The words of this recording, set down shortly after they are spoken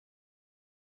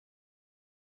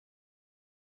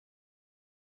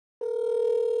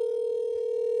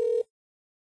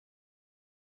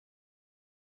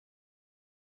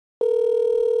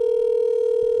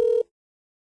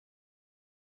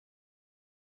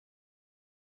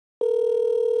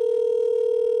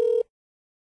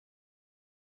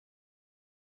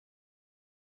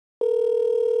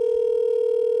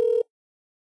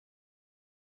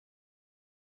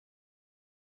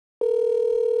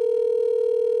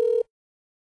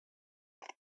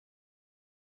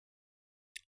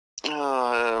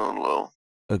I don't know.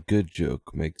 A good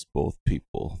joke makes both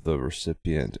people, the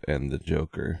recipient and the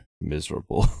joker,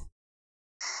 miserable.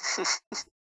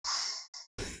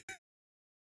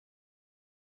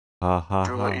 Ha ha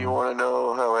Do ha. you want to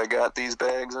know how I got these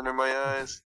bags under my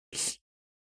eyes?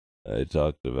 I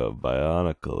talked about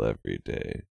Bionicle every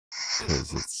day,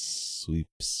 'cause it's sweet.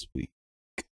 Sweet,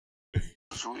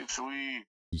 sweet,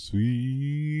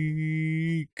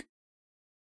 Sweet.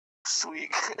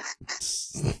 sweet.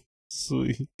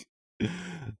 Sweet.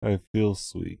 I feel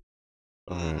sweet.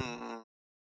 Alright. Mm-hmm.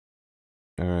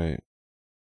 Alright.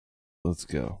 Let's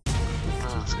go.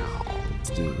 Let's go. Let's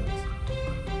do this.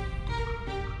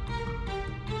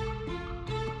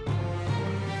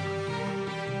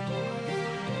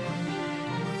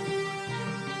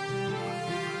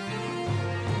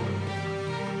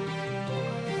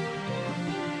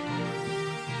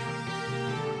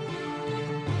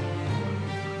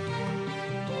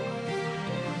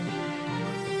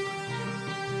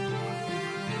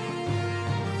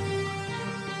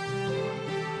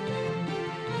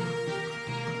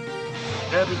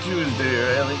 Happy Tuesday,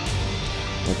 Riley.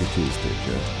 Happy Tuesday,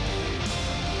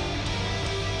 Joe.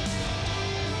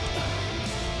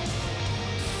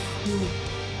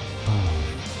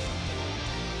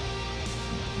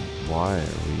 Why are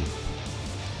we?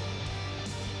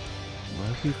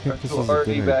 Why do you think this is a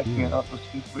already good backing idea? up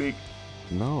this week.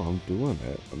 No, I'm doing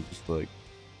it. I'm just like,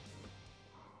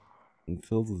 I'm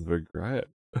filled with regret.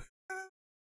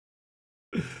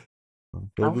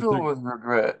 I'm filled with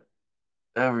regret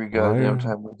every goddamn Why?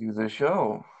 time we do this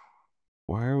show.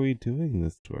 Why are we doing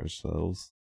this to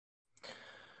ourselves?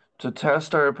 To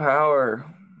test our power.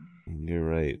 You're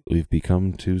right. We've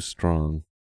become too strong,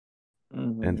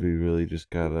 Mm-hmm. and we really just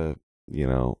gotta,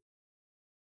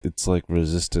 it's like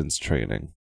resistance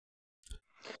training.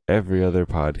 Every other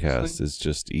podcast is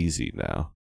just easy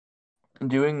now.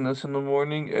 Doing this in the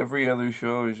morning, every other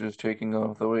show is just taking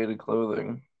off the weighted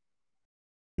clothing.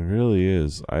 It really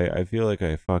is. I feel like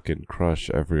I fucking crush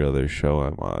every other show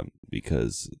I'm on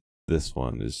because this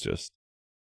one is just,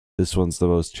 this one's the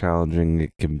most challenging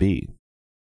it can be.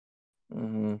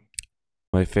 Mm-hmm.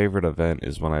 My favorite event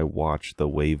is when I watch the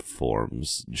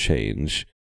waveforms change,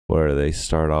 where they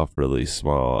start off really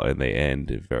small and they end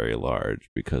very large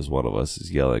because one of us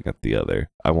is yelling at the other.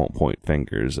 I won't point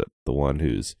fingers at the one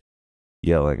who's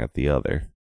yelling at the other.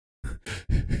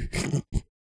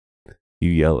 You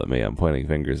yell at me, I'm pointing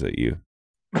fingers at you.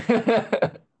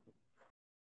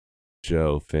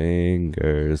 Joe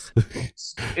fingers.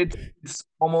 it's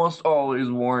almost always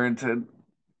warranted.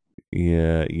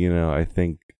 Yeah, I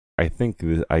think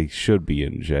that I should be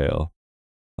in jail.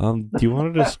 Do you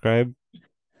want to describe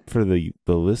for the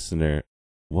listener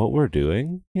what we're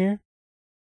doing here?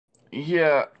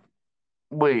 Yeah.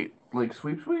 Wait, like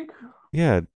Sweeps Week?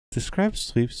 Yeah, describe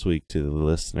Sweeps Week to the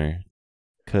listener,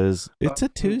 because it's a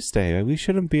Um, Tuesday. We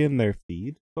shouldn't be in their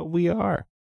feed, but we are.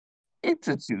 it's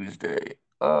a Tuesday.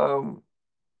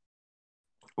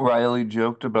 Riley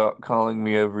joked about calling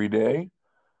me every day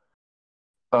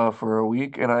for a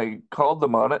week, and I called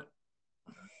them on it.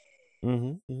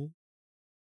 Mm-hmm.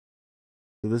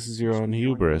 So this is your It's own between you.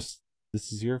 hubris.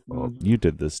 This is your fault. Mhm. You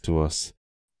did this to us.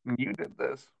 You did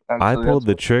this. I Actually, pulled that's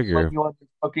the what trigger. letting you on this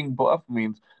fucking bluff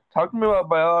means. Talk to me about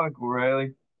Bionicle,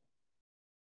 Riley.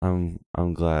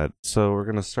 I'm glad. So we're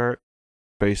gonna start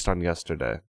based on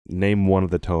yesterday. Name one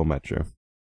of the Toa Metro.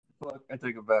 Fuck, I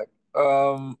take it back.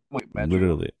 Wait, Metru?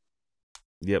 Literally.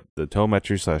 Yep, the Toa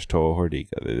Metro / Toa Hordiga.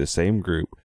 They're the same group.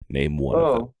 Name one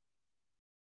of them. Oh.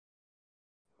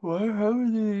 Why? How are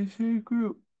they the same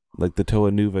group? Like the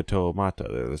Toa Nuva, Toa Mata.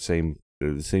 They're the same.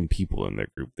 They're the same people in their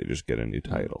group. They just get a new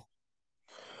title.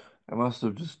 I must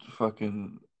have just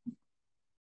fucking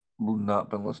not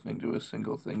been listening to a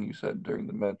single thing you said during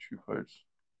the Metru parts.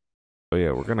 Oh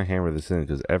yeah, we're gonna hammer this in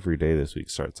because every day this week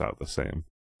starts out the same.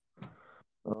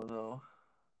 Oh no.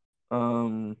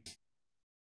 Um,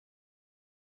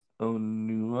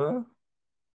 Onua?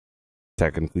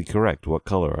 Technically correct. What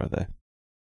color are they?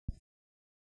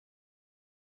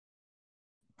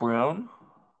 Brown?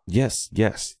 Yes.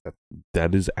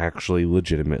 That is actually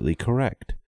legitimately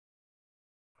correct.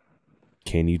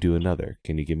 Can you do another?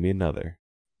 Can you give me another?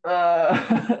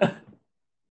 Uh,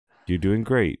 You're doing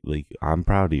great. Like, I'm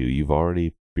proud of you.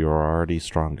 You're already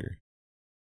stronger.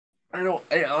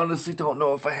 I honestly don't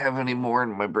know if I have any more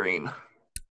in my brain.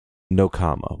 No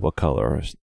comma. What color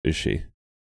is she?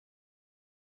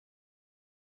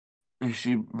 Is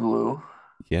she blue?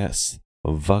 Yes.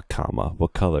 The comma.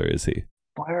 What color is he?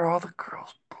 Why are all the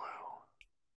girls blue?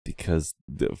 Because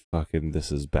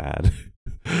this is bad.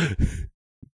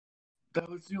 That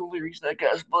was the only reason I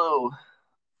guessed blue.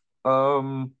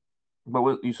 Um, But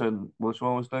what you said, which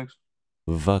one was next?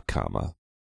 Vakama.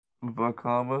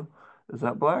 Vakama. Is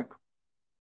that black?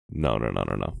 No, no, no,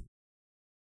 no, no.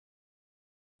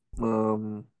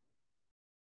 Um,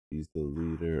 He's the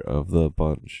leader of the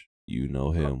bunch. You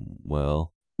know him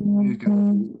well. he's got-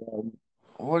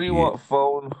 what do you Yeah. want,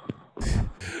 phone?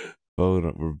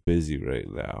 Phone, we're busy right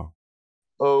now.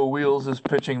 Oh, Wheels is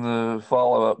pitching the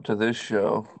follow-up to this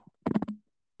show.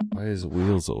 Why is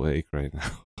Wheels awake right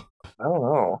now? I don't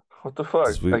know. What the fuck?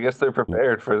 Does, we, I guess they're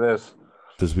prepared for this.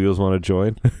 does Wheels want to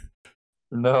join?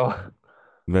 No.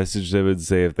 Message them and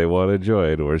say if they want to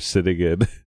join. We're sitting in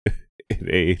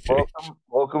AHH.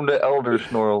 Welcome to Elder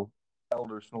Snores.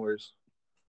 Elder Snores.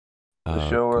 The Oh,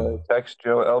 show where God. I text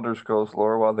Joe Elder Scrolls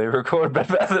lore while they record Bed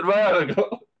Bath and Beyond.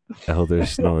 Elder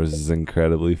Snores is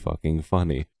incredibly fucking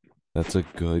funny. That's a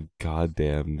good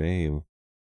goddamn name.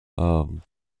 Uh,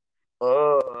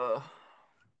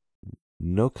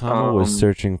 Nokama was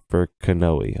searching for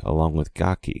Konoe along with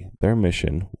Gaki. Their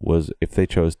mission was, if they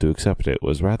chose to accept it,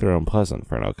 was rather unpleasant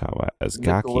for Nokama, as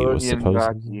Gaki was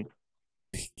supposedly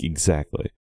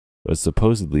exactly was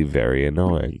supposedly very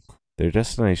annoying. Their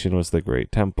destination was the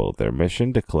Great Temple. Their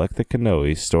mission to collect the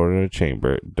Konoe stored in a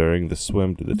chamber during the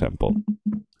swim to the temple.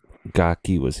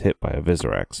 Gaki was hit by a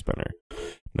Vizirac spinner.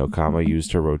 Nokama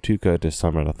used her Rotuka to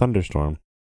summon a thunderstorm,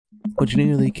 which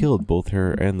nearly killed both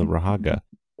her and the Rahaga,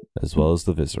 as well as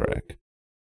the Vizirac.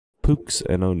 Pooks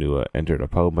and Onua entered a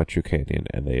Po Metru Canyon,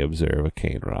 and they observe a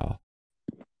Cane Ra.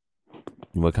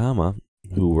 Wakama,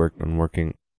 who worked on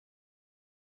working...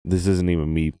 This isn't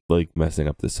even me, messing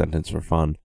up this sentence for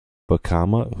fun.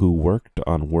 Wakama, who worked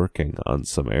on working on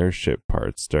some airship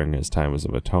parts during his time as a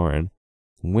Matoran,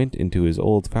 went into his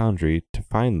old foundry to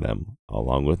find them,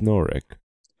 along with Norik.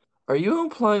 Are you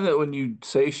implying that when you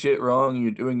say shit wrong,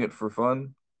 you're doing it for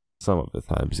fun? Some of the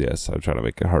times, yes. I'm trying to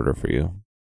make it harder for you.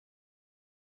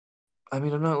 I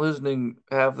mean, I'm not listening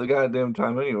half the goddamn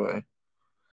time anyway.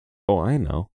 Oh, I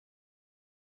know.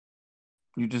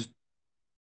 You just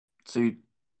see,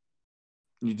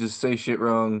 you just say shit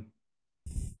wrong,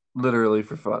 literally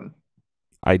for fun.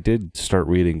 I did start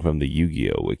reading from the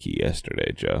Yu-Gi-Oh wiki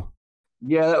yesterday, Joe.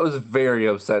 Yeah, that was very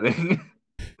upsetting.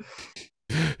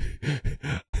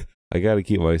 I gotta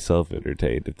keep myself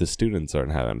entertained. If the students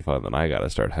aren't having fun, then I gotta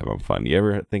start having fun. You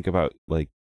ever think about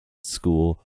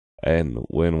school, and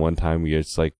when one time you're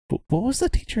just like, what was the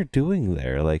teacher doing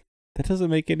there? That doesn't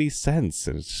make any sense.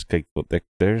 And it's just like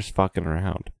they're just fucking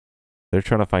around. They're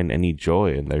trying to find any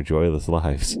joy in their joyless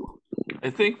lives. I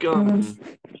think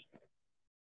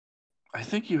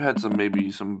you had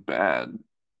some bad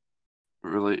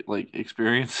really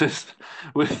experiences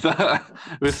with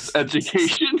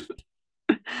education.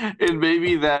 And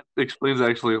maybe that explains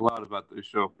actually a lot about this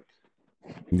show.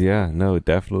 Yeah, no,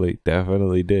 definitely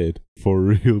did. For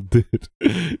real, did.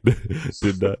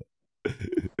 Did not.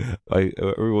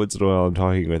 Every once in a while I'm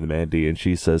talking with Mandy and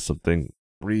she says something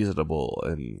reasonable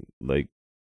and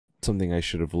something I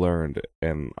should have learned,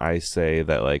 and I say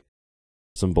that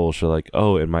some bullshit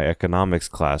oh, in my economics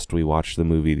class we watched the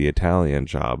movie The Italian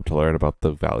Job to learn about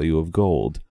the value of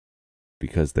gold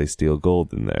because they steal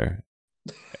gold in there.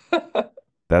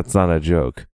 That's not a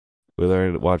joke. We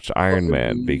watched Iron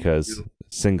Man because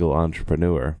single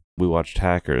entrepreneur. We watched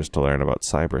Hackers to learn about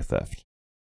cyber theft.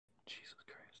 Jesus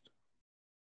Christ.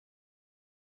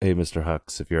 Hey, Mr.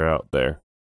 Hux, if you're out there,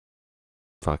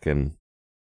 fucking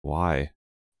why?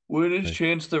 When is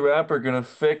Chance the Rapper gonna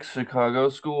fix Chicago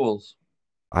schools?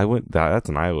 That's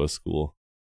an Iowa school.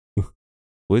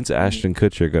 When's Ashton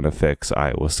Kutcher gonna fix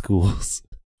Iowa schools?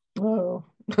 Oh.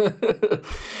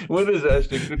 When is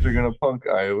Ashton Kutcher gonna punk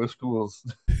Iowa schools?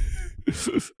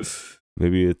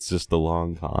 Maybe it's just a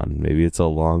long con. Maybe it's a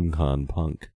long con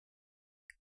punk.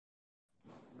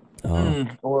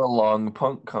 Or a long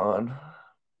punk con.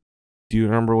 Do you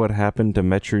remember what happened to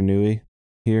Metru Nui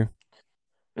here?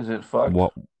 Is it fucked?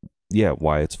 Yeah,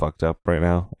 why it's fucked up right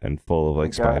now and full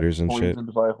of spiders and shit.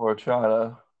 Poisoned by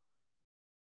horchata.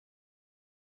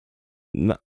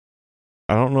 No,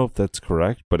 I don't know if that's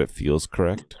correct, but it feels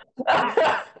correct.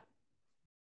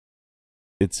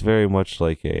 It's very much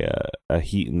like a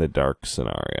heat in the dark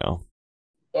scenario.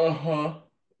 Uh-huh.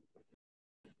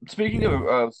 Speaking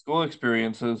of school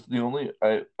experiences, the only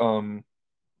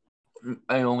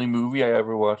movie I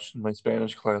ever watched in my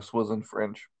Spanish class was in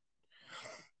French.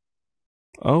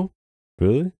 Oh,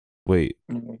 really? Wait,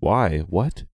 Mm-hmm. why?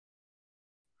 What?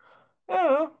 I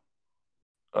don't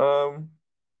know.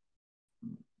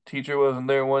 Teacher wasn't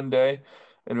there one day,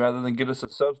 and rather than get us a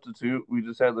substitute, we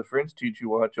just had the French teacher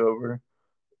walk over,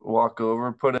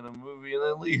 put in a movie, and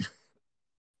then leave.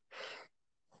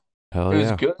 Hell It was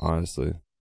yeah, good. honestly.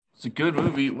 It's a good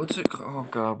movie. What's it called? Oh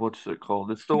God, what's it called?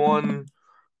 It's the one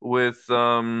with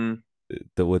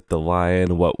With the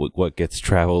lion, what gets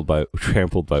trampled by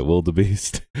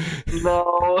wildebeest.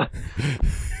 no,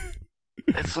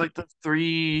 it's like the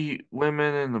three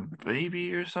women and the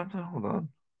baby or something. Hold on.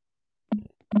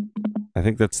 I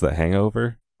think that's The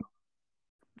Hangover.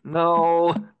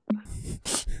 No.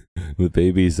 The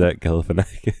baby Zach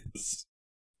Galifianakis.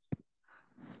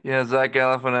 Yeah, Zach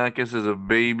Galifianakis is a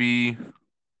baby.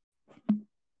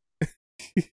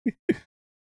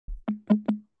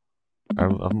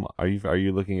 Are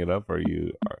you looking it up?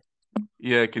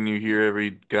 Yeah, can you hear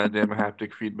every goddamn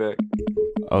haptic feedback?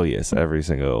 Oh yes, every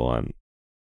single one.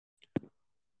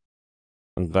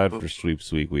 I'm glad for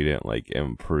Sweeps Week we didn't like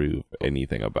improve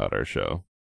anything about our show.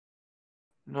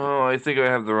 No, I think I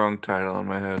have the wrong title in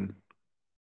my head.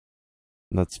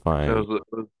 That's fine.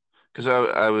 Because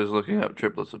I was looking up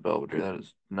Triplets of Belvedere. That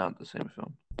is not the same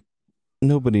film.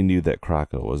 Nobody knew that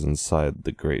Kraka was inside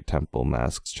the Great Temple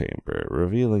Masks Chamber,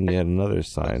 revealing yet another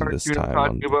sign this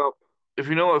time. If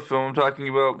you know what film I'm talking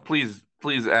about, please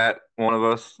at one of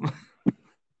us.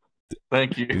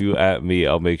 Thank you. If you at me,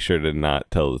 I'll make sure to not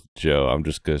tell Joe. I'm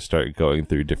just going to start going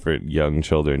through different young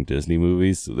children Disney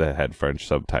movies that had French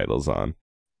subtitles on.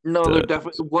 No, there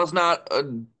definitely was not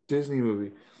a Disney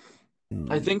movie.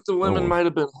 I think the women might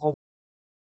have been home.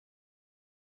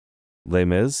 Les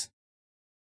Mis?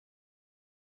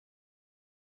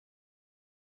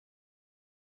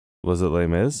 Was it Les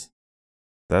Mis?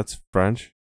 That's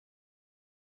French.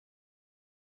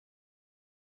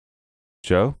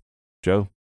 Joe?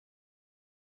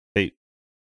 Hey.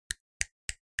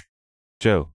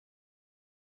 Joe.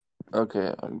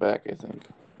 Okay, I'm back, I think.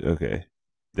 Okay.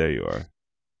 There you are.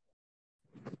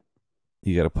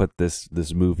 You got to put this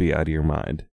movie out of your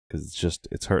mind because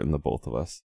it's hurting the both of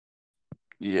us.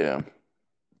 Yeah.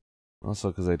 Also,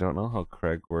 because I don't know how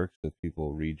Craig works with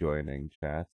people rejoining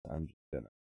chats, I'm just gonna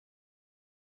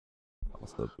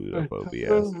also boot up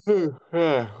OBS.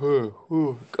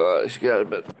 Gosh, got a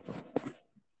bit.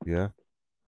 Yeah.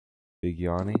 Big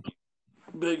Yanni.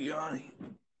 Big Yanni.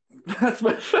 That's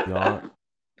my favorite.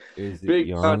 Is it Big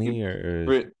Yanni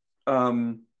or is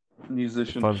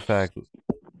musician? Fun fact.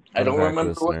 I don't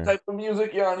remember what type of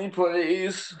music Yanni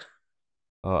plays.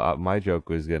 Oh, my joke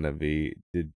was gonna be: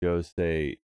 did Joe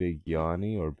say Big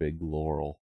Yanni or Big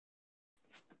Laurel?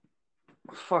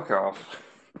 Fuck off.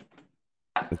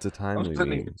 It's a timely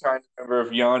meme. I'm trying to remember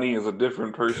if Yanni is a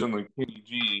different person than Kenny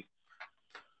G.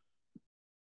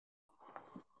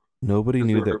 Nobody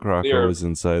knew that Kraka was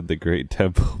inside the Great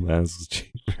Temple Masks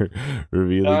Chamber,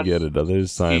 revealing yet another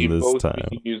sign this time.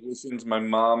 Musicians my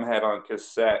mom had on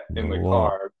cassette in the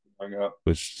car,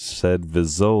 which said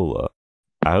Vizola.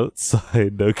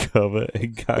 Outside, Nokama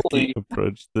and Kaki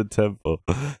approached the temple.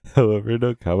 However,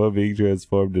 Nokama, being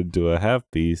transformed into a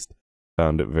half-beast,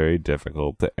 found it very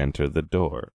difficult to enter the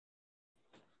door.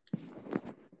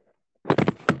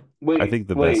 I think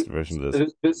the best version of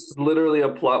this is literally a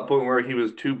plot point where he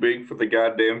was too big for the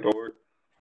goddamn door.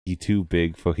 He too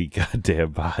big for his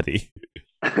goddamn body.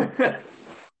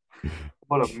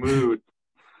 What a mood.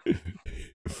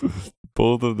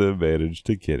 Both of them managed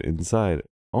to get inside,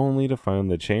 only to find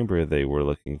the chamber they were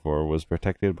looking for was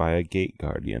protected by a gate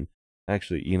guardian.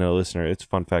 Actually, listener, it's a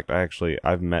fun fact.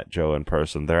 I've met Joe in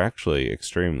person. They're actually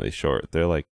extremely short. They're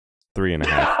like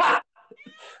 3.5.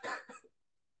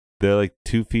 They're like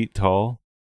 2 feet tall.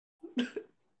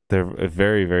 They're a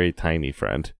very, very tiny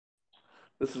friend.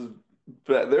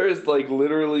 There is like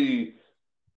literally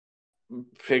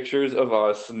pictures of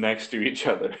us next to each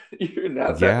other. You're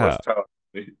not that much taller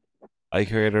than me. I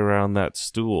carried around that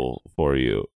stool for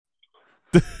you.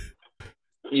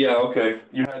 Yeah, okay.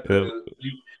 You had to,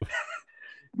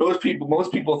 most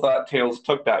people thought Tails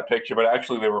took that picture, but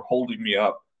actually they were holding me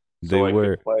up so I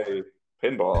could play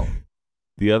pinball.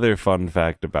 The other fun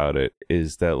fact about it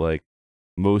is that like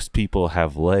most people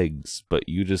have legs, but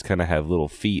you just kind of have little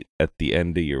feet at the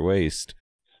end of your waist,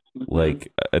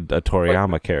 like a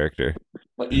Toriyama character.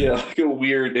 Yeah, like a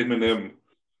weird Eminem.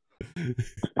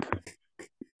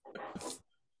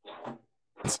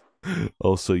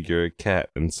 Also, you're a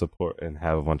cat and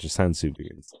have a bunch of senzu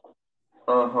beans.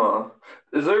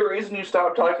 Is there a reason you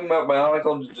stopped talking about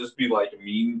Bionicle to just be like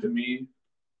mean to me?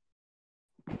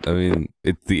 I mean,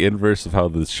 it's the inverse of how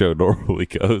this show normally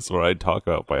goes, where I talk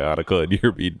about Bionicle and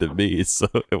you're mean to me, so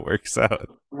it works out.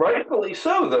 Rightfully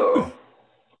so, though.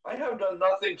 I have done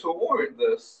nothing to warrant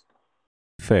this.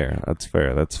 Fair. That's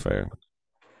fair.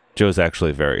 Joe's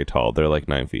actually very tall. They're like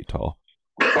 9 feet tall.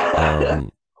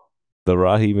 The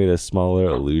Rahi made a smaller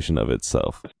illusion of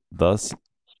itself. Thus,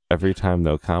 every time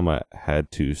Nokama had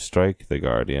to strike the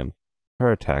Guardian,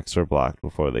 Her attacks were blocked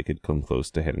before they could come close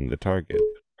to hitting the target.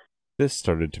 This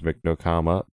started to make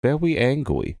Nokama very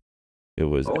angry. It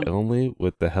was only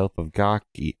with the help of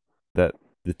Gaki that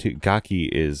the two Gaki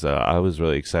is. I was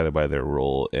really excited by their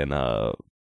role in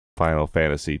Final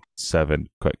Fantasy VII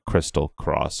Crystal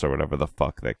Cross or whatever the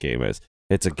fuck that game is.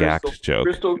 It's a Gact joke.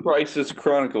 Crystal Crisis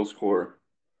Chronicles Core.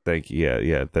 Thank you.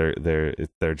 Yeah.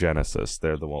 They're Genesis.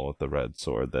 They're the one with the red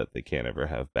sword that they can't ever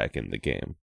have back in the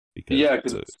game. Because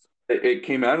it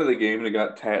came out of the game and it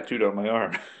got tattooed on my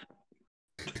arm.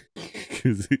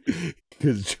 Because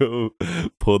Joe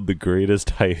pulled the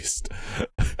greatest heist.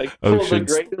 I pulled the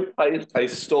greatest heist. I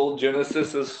stole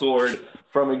Genesis's sword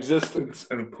from existence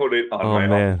and put it on my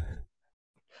arm.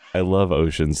 I love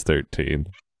Ocean's 13.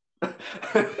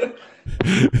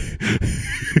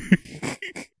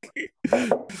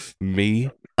 Me,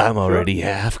 I'm already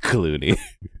half Clooney.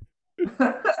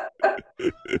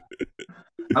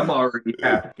 I'm already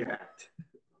half Gact.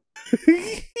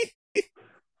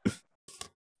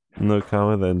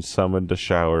 Nokama then summoned a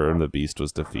shower and the beast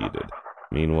was defeated.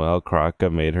 Meanwhile, Kraka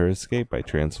made her escape by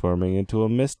transforming into a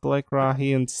mist like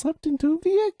Rahi and slipped into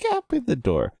a gap in the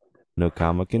door.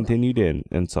 Nokama continued in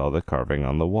and saw the carving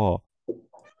on the wall.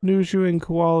 Nuju and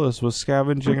Koalas was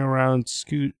scavenging around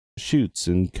chutes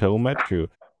in Kometru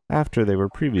after they were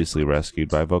previously rescued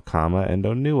by Vokama and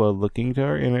Onua, looking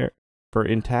for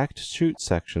intact chute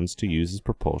sections to use as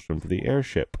propulsion for the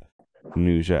airship.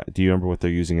 Nuja, do you remember what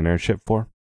they're using an airship for?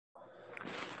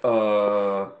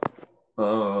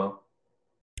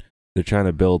 They're trying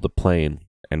to build a plane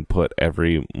and put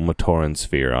every Matoran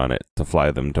sphere on it to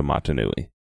fly them to Motunui.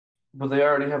 But they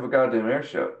already have a goddamn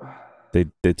airship.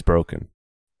 It's broken.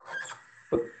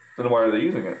 But then why are they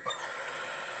using it?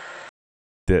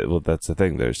 Well, that's the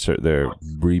thing. They're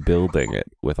rebuilding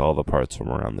it with all the parts from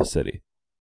around the city.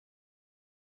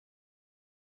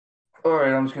 All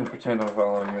right, I'm just gonna pretend I'm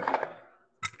following you.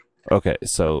 Okay,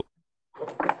 so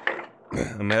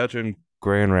imagine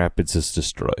Grand Rapids is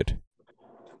destroyed,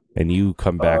 and you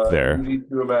come back there. You need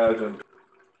to imagine.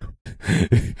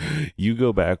 You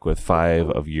go back with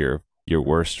 5 of your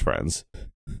worst friends.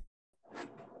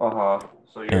 So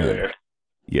you're there.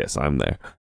 Yes, I'm there.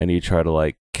 And you try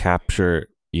to capture.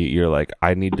 You're like,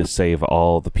 I need to save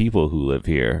all the people who live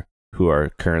here who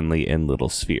are currently in little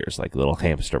spheres, like little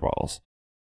hamster balls.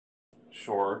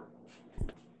 Sure.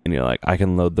 And you're like, I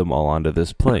can load them all onto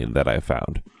this plane that I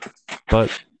found.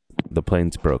 But the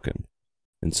plane's broken.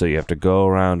 And so you have to go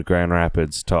around Grand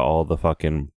Rapids to all the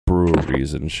fucking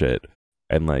breweries and shit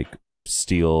and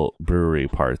steal brewery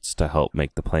parts to help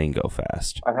make the plane go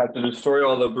fast. I have to destroy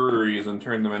all the breweries and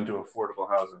turn them into affordable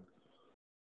housing.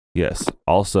 Yes.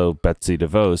 Also, Betsy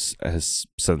DeVos has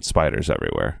sent spiders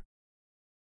everywhere.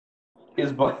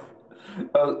 Is Bionicle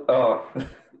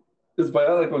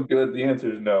good? The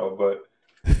answer is no, but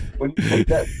when you take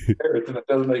that comparison, it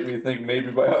does make me think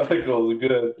maybe Bionicle is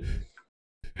good.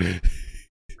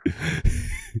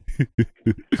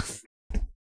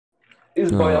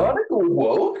 Is Bionicle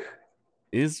woke?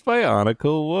 Is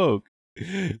Bionicle woke?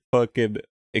 Fucking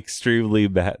extremely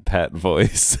Pat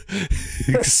voice. I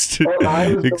was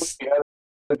going the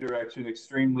other direction,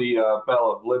 extremely Belle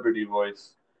of Liberty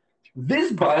voice.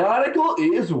 This Bionicle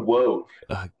is woke.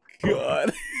 Oh,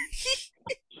 God.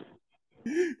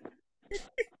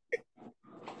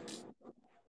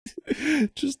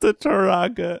 Just a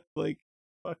Taraga.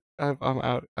 Fuck, I'm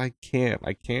out. I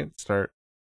can't start.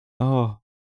 Oh.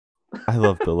 I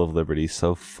love Belle of Liberty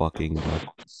so fucking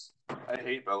much. I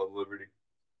hate Belle of Liberty.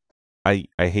 I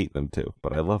hate them too,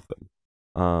 but I love them.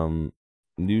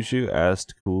 Nuju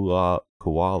asked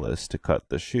Koalas to cut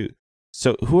the chute.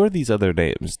 So who are these other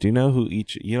names? Do you know who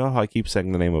each... You know how I keep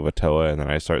saying the name of a Toa and then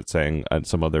I start saying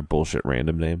some other bullshit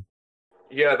random name?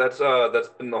 Yeah, that's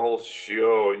in the whole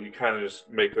show. You kind of just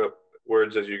make up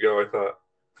words as you go, I thought.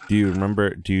 Do you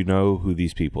know who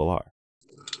these people are?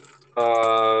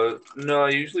 No, I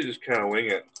usually just kind of wing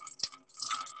it.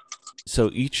 So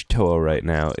each Toa right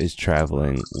now is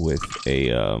traveling with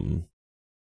a, I'm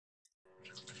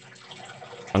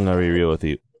gonna be real with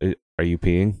you. Are you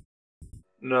peeing?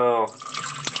 No.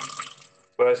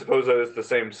 But I suppose that is the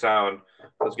same sound.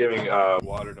 I was giving,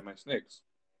 water to my snakes.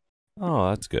 Oh,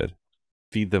 that's good.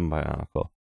 Feed them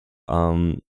Bionicle.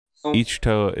 Each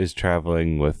Toa is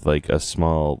traveling with, a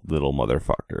small little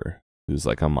motherfucker who's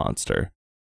like a monster.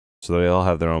 So they all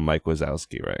have their own Mike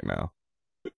Wazowski right now.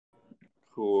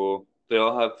 Cool. They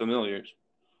all have familiars.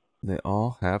 They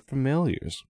all have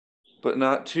familiars. But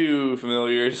not two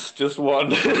familiars, just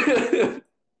one.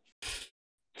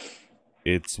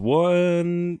 It's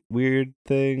one weird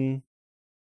thing.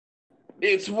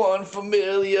 It's one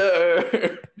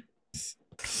familiar.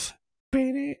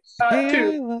 Baby, Side hey,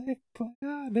 I 2. like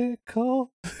Bionicle.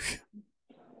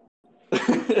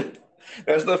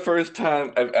 That's the first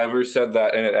time I've ever said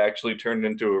that, and it actually turned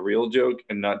into a real joke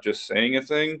and not just saying a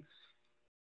thing.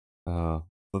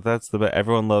 But that's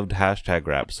everyone loved hashtag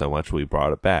rap so much we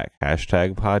brought it back.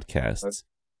 Hashtag podcasts.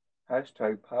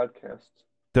 Hashtag podcasts.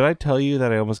 Did I tell you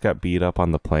that I almost got beat up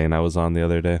on the plane I was on the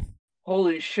other day?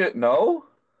 Holy shit, no?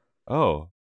 Oh.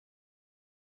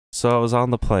 So I was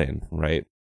on the plane, right?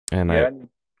 And Yeah,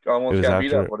 it almost was got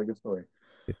beat up. after What a good story.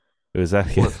 it was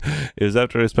at, it was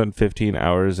after I spent 15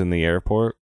 hours in the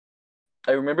airport.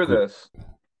 I remember this.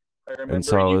 I remember And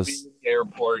so I you was being in the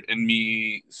airport and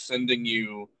me sending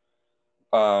you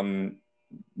um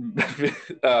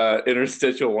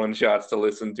interstitial one shots to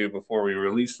listen to before we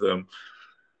release them.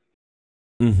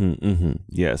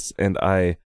 Yes, and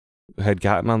I had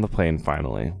gotten on the plane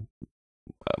finally.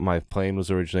 My plane was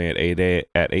originally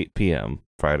at 8 p.m.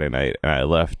 Friday night, and I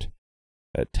left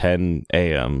at 10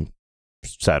 a.m.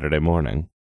 Saturday morning.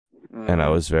 And I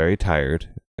was very tired,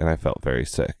 and I felt very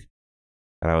sick.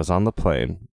 And I was on the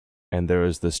plane, and there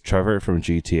was this Trevor from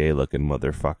GTA looking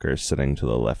motherfucker sitting to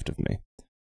the left of me.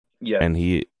 Yeah. And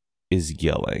he is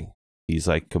yelling. He's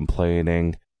like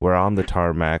complaining. We're on the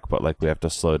tarmac, but like we have to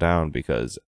slow down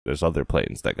because there's other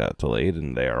planes that got delayed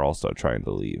and they are also trying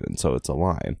to leave. And so it's a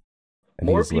line. And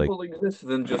More he's people like, exist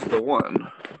than just the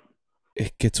one.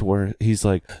 it gets worse. He's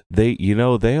like, they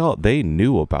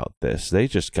knew about this. They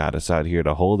just got us out here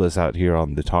to hold us out here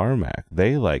on the tarmac.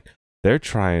 They're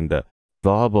trying to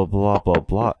blah, blah, blah, blah,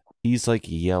 blah. He's like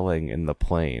yelling in the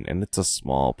plane, and it's a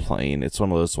small plane. It's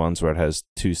one of those ones where it has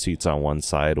 2 seats on one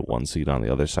side, 1 seat on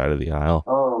the other side of the aisle.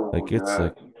 Oh, like it's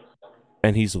like,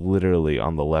 and he's literally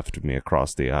on the left of me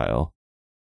across the aisle.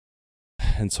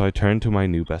 And so I turn to my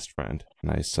new best friend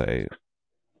and I say,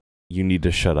 you need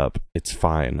to shut up. It's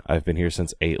fine. I've been here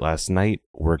since 8 last night.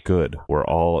 We're good. We're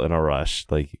all in a rush.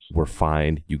 Like, we're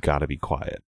fine. You gotta be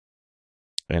quiet.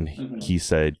 And he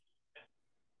said,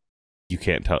 you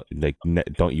can't tell, like,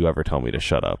 don't you ever tell me to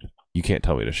shut up. You can't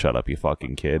tell me to shut up, you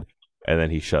fucking kid. And then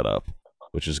he shut up,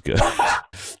 which is good.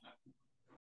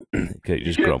 Okay, he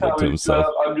just grumbled to himself.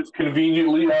 I'm just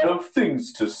conveniently out of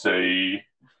things to say.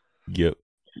 Yep.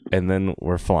 And then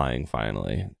we're flying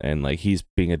finally. And, like, he's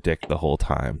being a dick the whole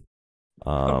time.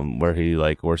 Where he,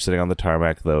 like, we're sitting on the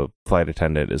tarmac, the flight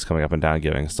attendant is coming up and down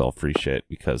giving us all free shit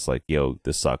because, like, yo,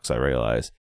 this sucks, I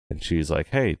realize. And she's like,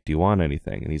 hey, do you want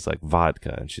anything? And he's like,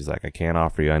 vodka. And she's like, I can't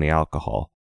offer you any alcohol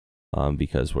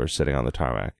because we're sitting on the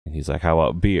tarmac. And he's like, how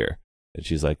about beer? And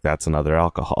she's like, that's another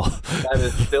alcohol. That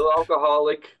is still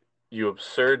alcoholic, you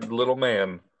absurd little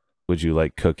man. Would you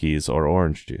like cookies or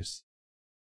orange juice?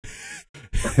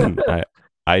 And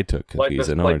I took cookies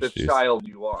and orange juice. Like the child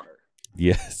you are.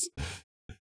 Yes.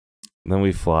 Then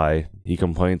we fly. He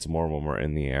complains more when we're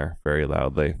in the air very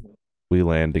loudly. We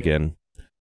land again.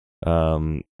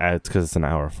 It's because it's an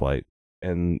hour flight.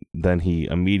 And then he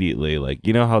immediately, like,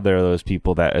 you know how there are those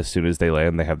people that as soon as they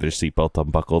land, they have their seatbelt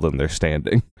unbuckled and they're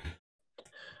standing?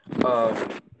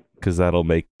 Because that'll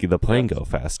make the plane go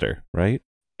faster, right?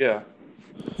 Yeah.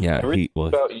 Yeah.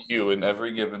 About you in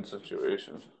every given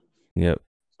situation. Yep.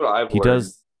 That's what I've learned.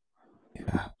 Does.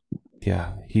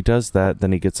 Yeah. He does that.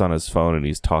 Then he gets on his phone and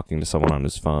he's talking to someone on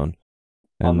his phone.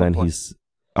 And then he's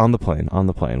on the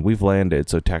plane. We've landed,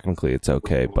 so technically it's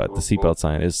okay, but the seatbelt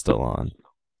sign is still on.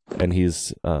 And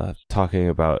he's talking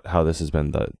about how this has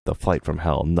been the flight from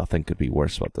hell. Nothing could be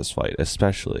worse about this flight,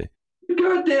 especially.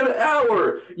 Goddamn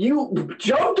hour! You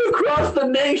jumped across the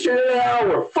nation in an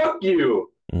hour! Fuck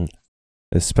you!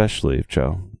 Especially,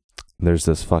 Joe, there's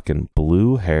this fucking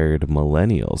blue-haired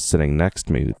millennial sitting next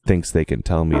to me who thinks they can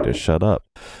tell me to shut up.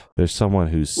 There's someone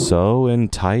who's so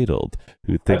entitled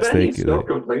who thinks I bet he's still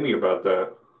complaining about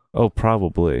that. Oh,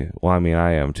 probably. Well, I mean,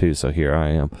 I am too, so here I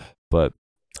am. But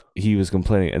he was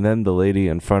complaining, and then the lady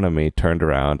in front of me turned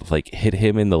around, like, hit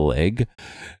him in the leg,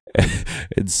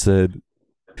 and said,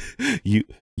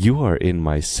 You are in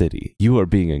my city. You are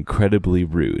being incredibly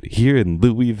rude. Here in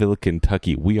Louisville,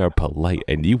 Kentucky, we are polite,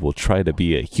 and you will try to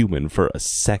be a human for a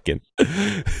second.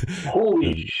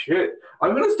 Holy shit.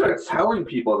 I'm going to start telling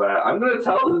people that. I'm going to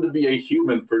tell them to be a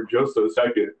human for just a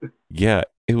second. Yeah,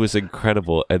 it was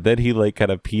incredible. And then he, like,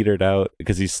 kind of petered out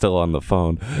because he's still on the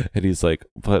phone. And he's like,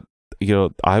 but, you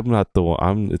know, I'm not the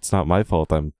one. It's not my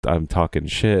fault. I'm talking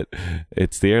shit.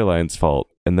 It's the airline's fault.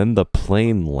 And then the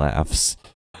plane laughs.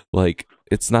 Like,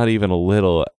 it's not even a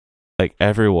little, like,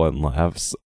 everyone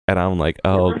laughs. And I'm like,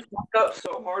 oh. You ever fucked up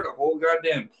so hard a whole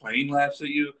goddamn plane laughs at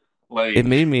you? Like, it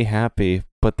made me happy.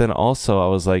 But then also I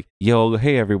was like, yo,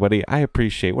 hey, everybody, I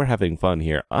appreciate we're having fun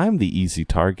here. I'm the easy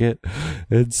target.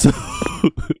 And so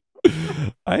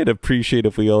I'd appreciate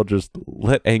if we all just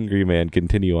let Angry Man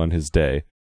continue on his day.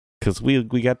 Because we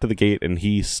got to the gate and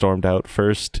he stormed out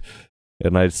first.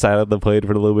 And I sat on the plane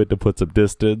for a little bit to put some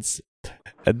distance.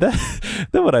 And then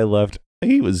when I left,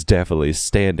 he was definitely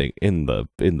standing in the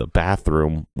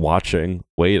bathroom, watching,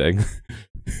 waiting.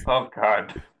 Oh,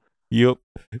 God. Yep.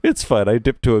 It's fine. I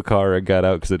dipped to a car and got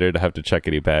out because I didn't have to check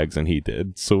any bags, and he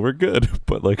did. So we're good.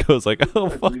 But like, I was like, oh,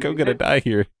 fuck, I'm going to die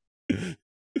here.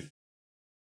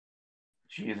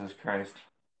 Jesus Christ.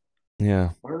 Yeah.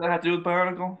 What does that have to do with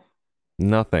Bionicle?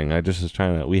 Nothing. I just was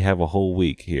trying to. We have a whole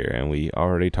week here, and we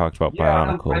already talked about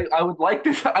Bionicle. I would like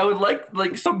this. I would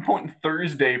like some point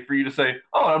Thursday for you to say,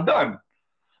 "Oh, I'm done."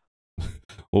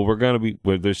 Well, we're gonna be.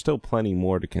 There's still plenty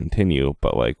more to continue,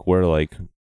 but like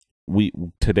we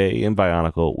today in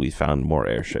Bionicle we found more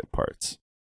airship parts.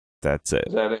 That's it.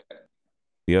 Is that it?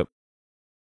 Yep.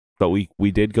 But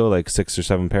we did go like 6 or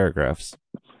 7 paragraphs.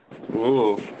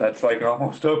 Ooh, that's like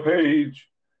almost a page.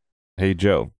 Hey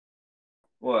Joe.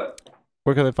 What?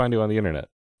 Where can they find you on the internet?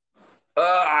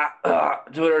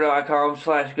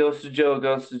 Twitter.com/GhostToJoe,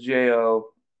 GhostToJo.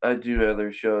 I do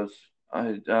other shows.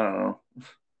 I don't know.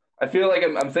 I feel like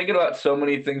I'm thinking about so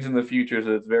many things in the future,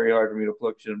 so it's very hard for me to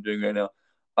plug shit I'm doing right now.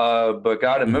 But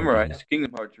Gotta Memorize,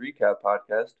 Kingdom Hearts Recap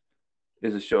Podcast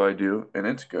is a show I do, and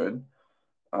it's good.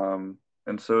 And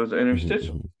so is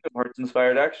Interstitial, Kingdom Hearts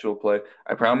inspired actual play.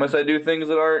 I promise I do things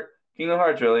that aren't Kingdom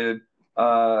Hearts related.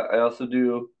 I also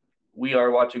do We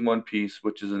Are Watching One Piece,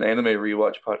 which is an anime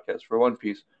rewatch podcast for One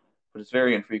Piece, but it's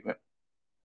very infrequent.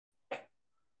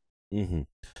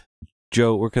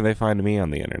 Joe, where can they find me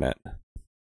on the internet?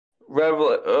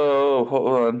 Oh, hold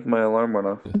on, my alarm went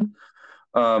off.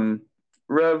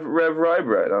 Rev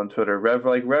Rye on Twitter. Rev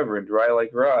like Reverend, Rye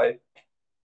like Rye.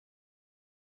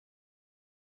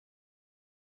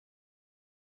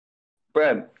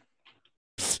 Brad,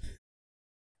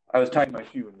 I was tying my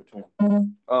shoe in between.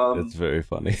 That's very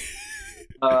funny.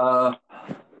 What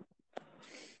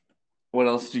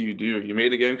else do? You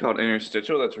made a game called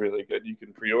Interstitial. That's really good. You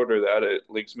can pre-order that at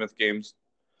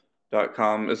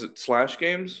linksmithgames.com. Is it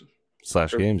 /games?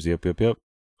 /games, yep.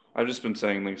 I've just been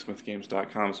saying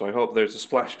linksmithgames.com, so I hope there's a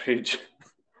splash page.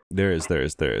 There is.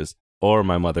 Or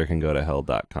my mother can go to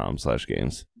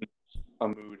hell.com/games. A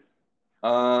mood.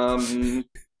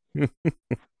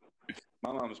 My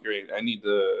mom's great. I need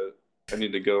to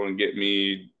go and get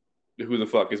me. Who the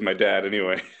fuck is my dad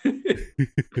anyway?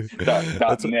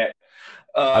 .net.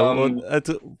 That's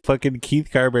fucking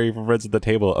Keith Carberry from Friends at the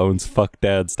Table owns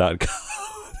fuckdads.com.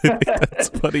 That's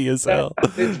funny as hell.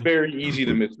 It's very easy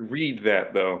to misread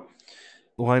that though.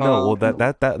 Well, I know. Well,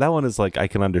 that one is like I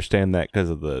can understand that because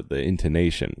of the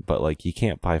intonation, but like you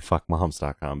can't buy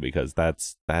fuckmoms.com because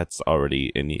that's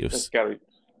already in use. That's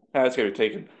gotta be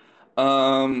taken.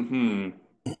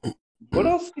 What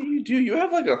else do you do? You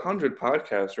have like 100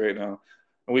 podcasts right now,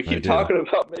 and we keep talking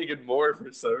about making more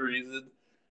for some reason.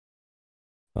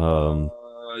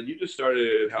 You just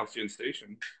started Halcyon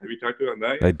Station. Have you talked about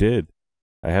that yet? I did.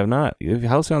 I have not.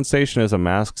 Halcyon Station is a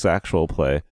Masks actual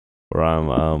play where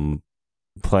I'm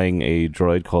playing a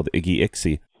droid called Iggy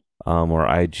Ixy, or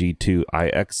IG2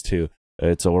 IX2.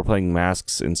 We're playing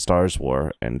Masks in Stars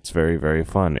War, and it's very, very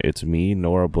fun. It's me,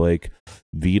 Nora Blake,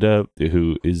 Vita,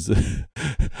 who is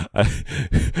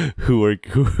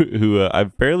who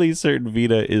I'm fairly certain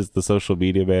Vita is the social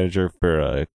media manager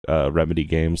for Remedy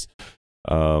Games,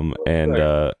 and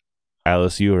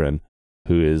Alice Uren,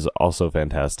 who is also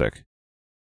fantastic.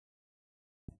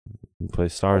 We play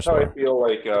Stars War. I feel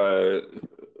like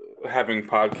having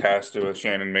podcasted with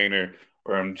Shannon Maynor,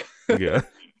 where I'm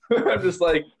I'm just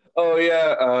like, oh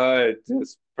yeah,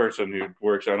 this person who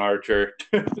works on Archer,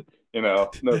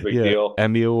 no big deal.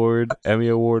 Emmy Award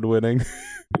winning.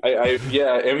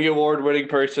 Emmy Award winning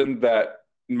person that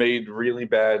made really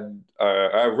bad,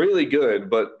 really good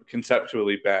but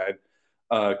conceptually bad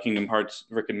Kingdom Hearts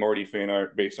Rick and Morty fan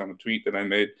art based on a tweet that I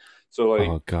made. So like,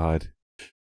 oh god,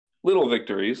 little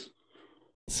victories,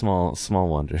 small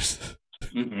wonders.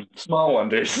 Small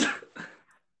wonders.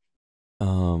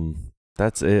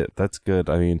 That's it. That's good.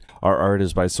 I mean, our art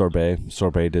is by Sorbet.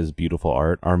 Sorbet does beautiful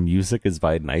art. Our music is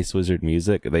by Nice Wizard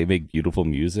Music. They make beautiful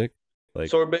music. Like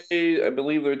Sorbet, I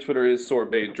believe their Twitter is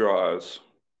Sorbet Draws.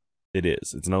 It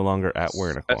is. It's no longer at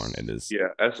Wernicorn. It is. Yeah,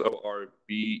 SORBET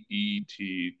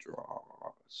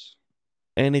Draws.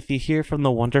 And if you hear from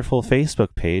the wonderful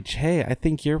Facebook page, hey, I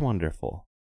think you're wonderful.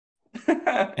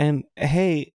 And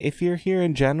hey, if you're here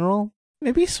in general,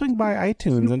 maybe swing by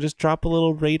iTunes and just drop a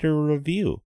little rate or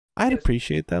review. I'd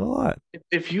appreciate that a lot.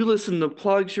 If you listen to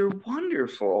plugs, you're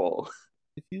wonderful.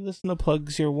 If you listen to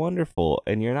plugs, you're wonderful,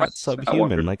 and you're not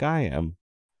subhuman like I am.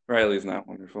 Riley's not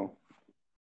wonderful.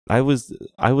 I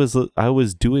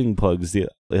was doing plugs the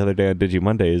other day on Digi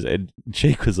Mondays, and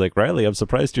Jake was like, "Riley, I'm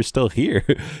surprised you're still here."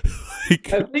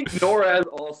 Like, I think Noraz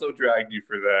also dragged you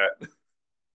for that.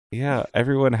 yeah,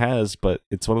 everyone has, but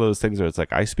it's one of those things where it's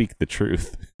like I speak the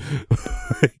truth.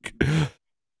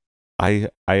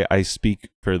 Like, I speak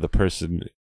for the person,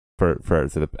 for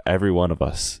every one of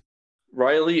us.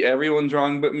 Riley, everyone's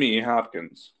wrong but me,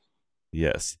 Hopkins.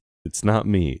 Yes, it's not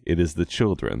me. It is the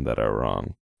children that are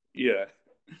wrong. Yeah.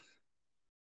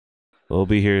 We'll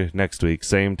be here next week,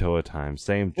 same Toa time,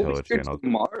 same Toa channel.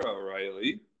 Tomorrow,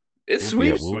 Riley. It's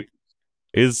Sweep Week.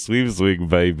 It's Sweep Week,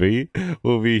 baby.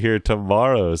 We'll be here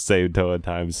tomorrow, same Toa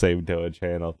time, same Toa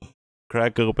channel.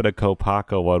 Crack open a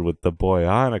Kopaka one with the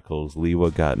Boyonicles.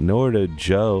 Liwa got Norda,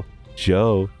 Joe.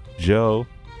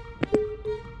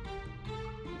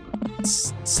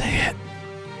 Say it.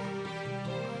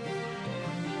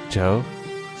 Joe?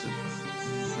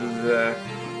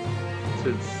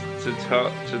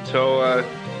 Toa.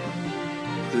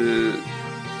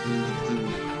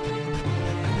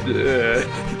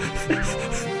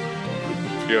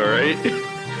 You alright?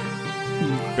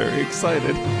 Very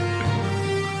excited.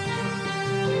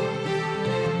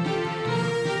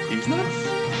 He's nuts.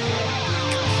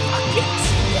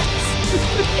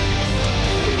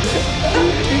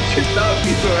 He should not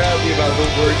be so happy about the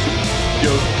worst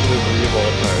joke delivery of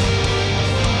all time.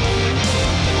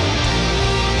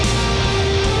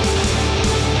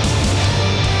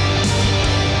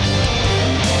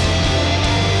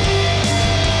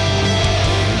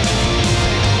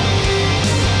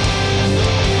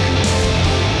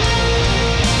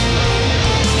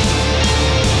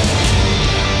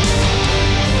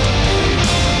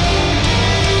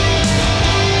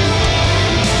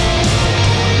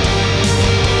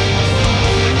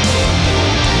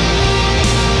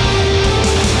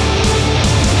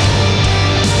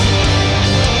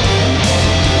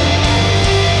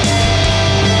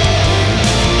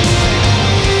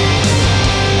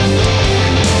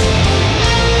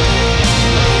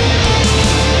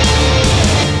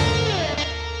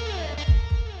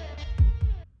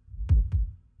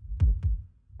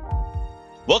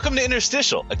 Welcome to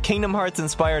Interstitial, a Kingdom Hearts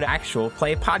inspired actual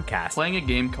play podcast. Playing a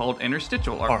game called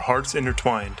Interstitial. Our hearts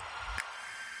intertwined.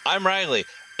 I'm Riley,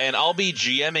 and I'll be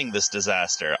GMing this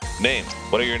disaster. Names.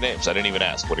 What are your names? I didn't even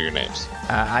ask. What are your names?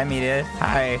 I'm Edith.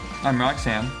 Hi. I'm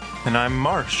Roxanne. And I'm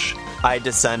Marsh. I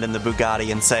descend in the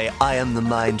Bugatti and say, I am the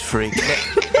mind freak.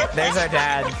 There's our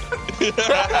dad.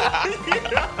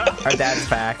 Our dad's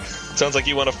back. Sounds like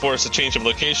you want to force a change of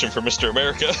location for Mr.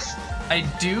 America. I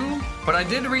do, but I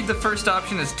did read the first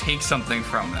option as take something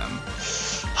from them.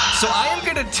 So I am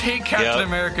going to take Captain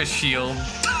America's shield.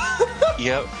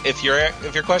 Yep. If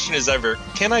your question is ever,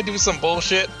 can I do some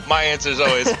bullshit? My answer is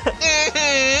always,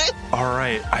 All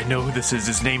right, I know who this is.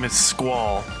 His name is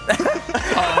Squall.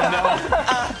 Oh, no.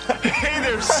 Hey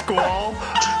there, Squall.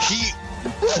 He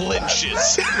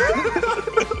flinches.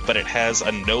 But it has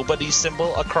a nobody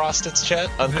symbol across its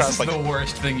chest. This is the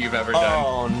worst thing you've ever done.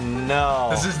 Oh, no.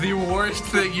 This is the worst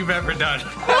thing you've ever done.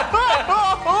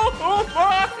 Oh,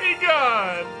 my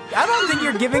God. I don't think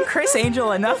you're giving Chris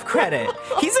Angel enough credit.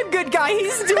 He's a good guy.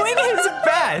 He's doing his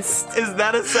best. Is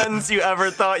that a sentence you ever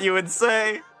thought you would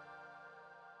say?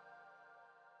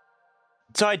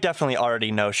 So I definitely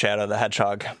already know Shadow the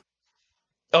Hedgehog.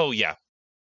 Oh, yeah.